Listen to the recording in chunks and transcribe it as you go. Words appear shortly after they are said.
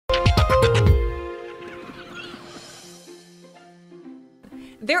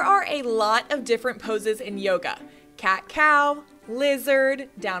There are a lot of different poses in yoga. Cat-cow, lizard,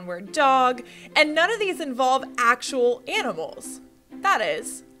 downward dog, and none of these involve actual animals. That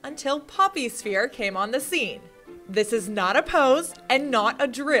is, until PuppySphere came on the scene. This is not a pose and not a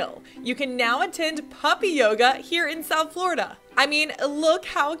drill. You can now attend puppy yoga here in South Florida. I mean, look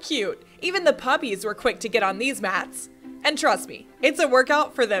how cute. Even the puppies were quick to get on these mats. And trust me, it's a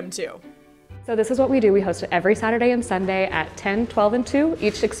workout for them too. So this is what we do. We host it every Saturday and Sunday at 10, 12, and 2.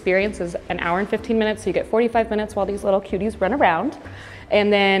 Each experience is an hour and 15 minutes, so you get 45 minutes while these little cuties run around.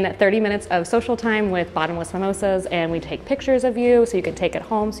 And then 30 minutes of social time with bottomless mimosas, and we take pictures of you so you can take it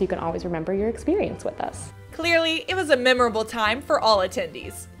home so you can always remember your experience with us. Clearly, it was a memorable time for all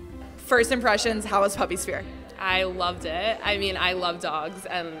attendees. First impressions, how was PuppySphere? I loved it. I mean, I love dogs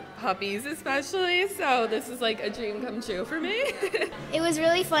and puppies especially, so this is like a dream come true for me. It was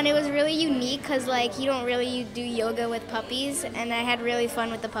really fun. It was really unique because like you don't really do yoga with puppies, and I had really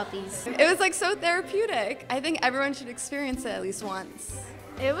fun with the puppies. It was like so therapeutic. I think everyone should experience it at least once.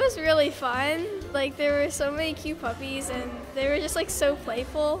 It was really fun. Like there were so many cute puppies and they were just like so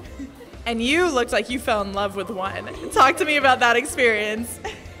playful. And you looked like you fell in love with one. Talk to me about that experience.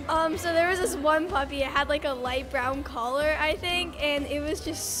 So there was this one puppy, it had like a light brown collar, I think, and it was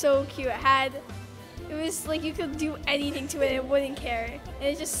just so cute. It was like you could do anything to it and it wouldn't care. And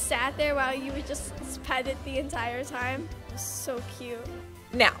it just sat there while you would just pet it the entire time. It was so cute.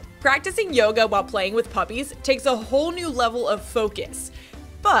 Now, practicing yoga while playing with puppies takes a whole new level of focus,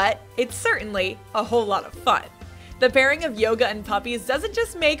 but it's certainly a whole lot of fun. The pairing of yoga and puppies doesn't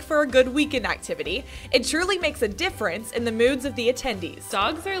just make for a good weekend activity, it truly makes a difference in the moods of the attendees.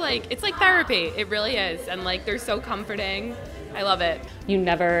 Dogs are like, it's like therapy. It really is. And like, they're so comforting. I love it. You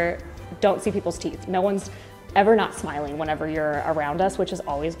never don't see people's teeth. No one's ever not smiling whenever you're around us, which is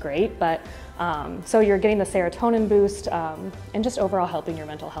always great. But so you're getting the serotonin boost and just overall helping your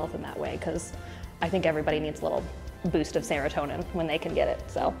mental health in that way, because I think everybody needs a little boost of serotonin when they can get it.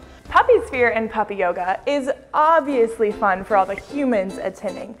 So PuppySphere and puppy yoga is obviously fun for all the humans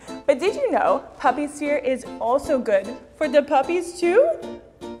attending. But did you know PuppySphere is also good for the puppies too?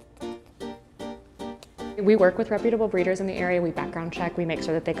 we work with reputable breeders in the area. We background check. We make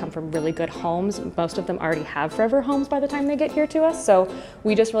sure that they come from really good homes. Most of them already have forever homes by the time they get here to us. So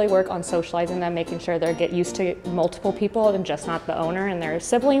we just really work on socializing them, making sure they get used to multiple people and just not the owner and their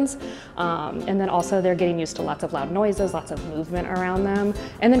siblings. And then also they're getting used to lots of loud noises, lots of movement around them.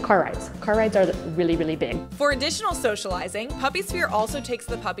 And then car rides. Car rides are really, really big. For additional socializing, PuppySphere also takes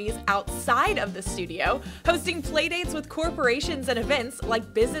the puppies outside of the studio, hosting playdates with corporations and events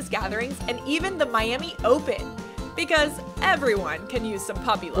like business gatherings and even the Miami Open, because everyone can use some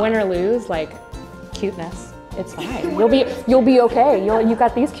puppy love. Win or lose, like cuteness, it's fine. You'll be okay. You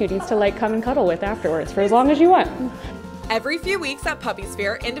got these cuties to like come and cuddle with afterwards for as long as you want. Every few weeks at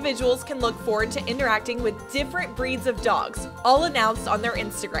PuppySphere, individuals can look forward to interacting with different breeds of dogs, all announced on their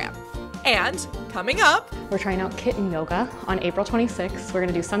Instagram. And coming up, we're trying out kitten yoga on April 26th. We're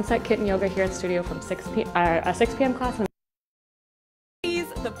gonna do sunset kitten yoga here at the studio from a 6 p.m. class.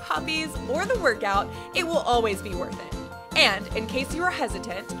 The puppies, or the workout, it will always be worth it. And in case you are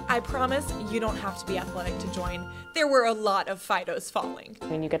hesitant, I promise you don't have to be athletic to join. There were a lot of Fidos falling. I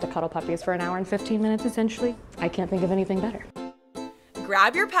mean, you get to cuddle puppies for an hour and 15 minutes essentially. I can't think of anything better.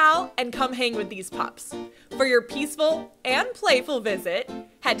 Grab your pal and come hang with these pups. For your peaceful and playful visit,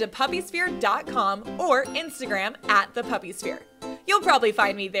 head to puppysphere.com or Instagram at @thepuppysphere. You'll probably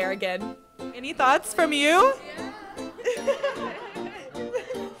find me there again. Any thoughts from you? Yeah.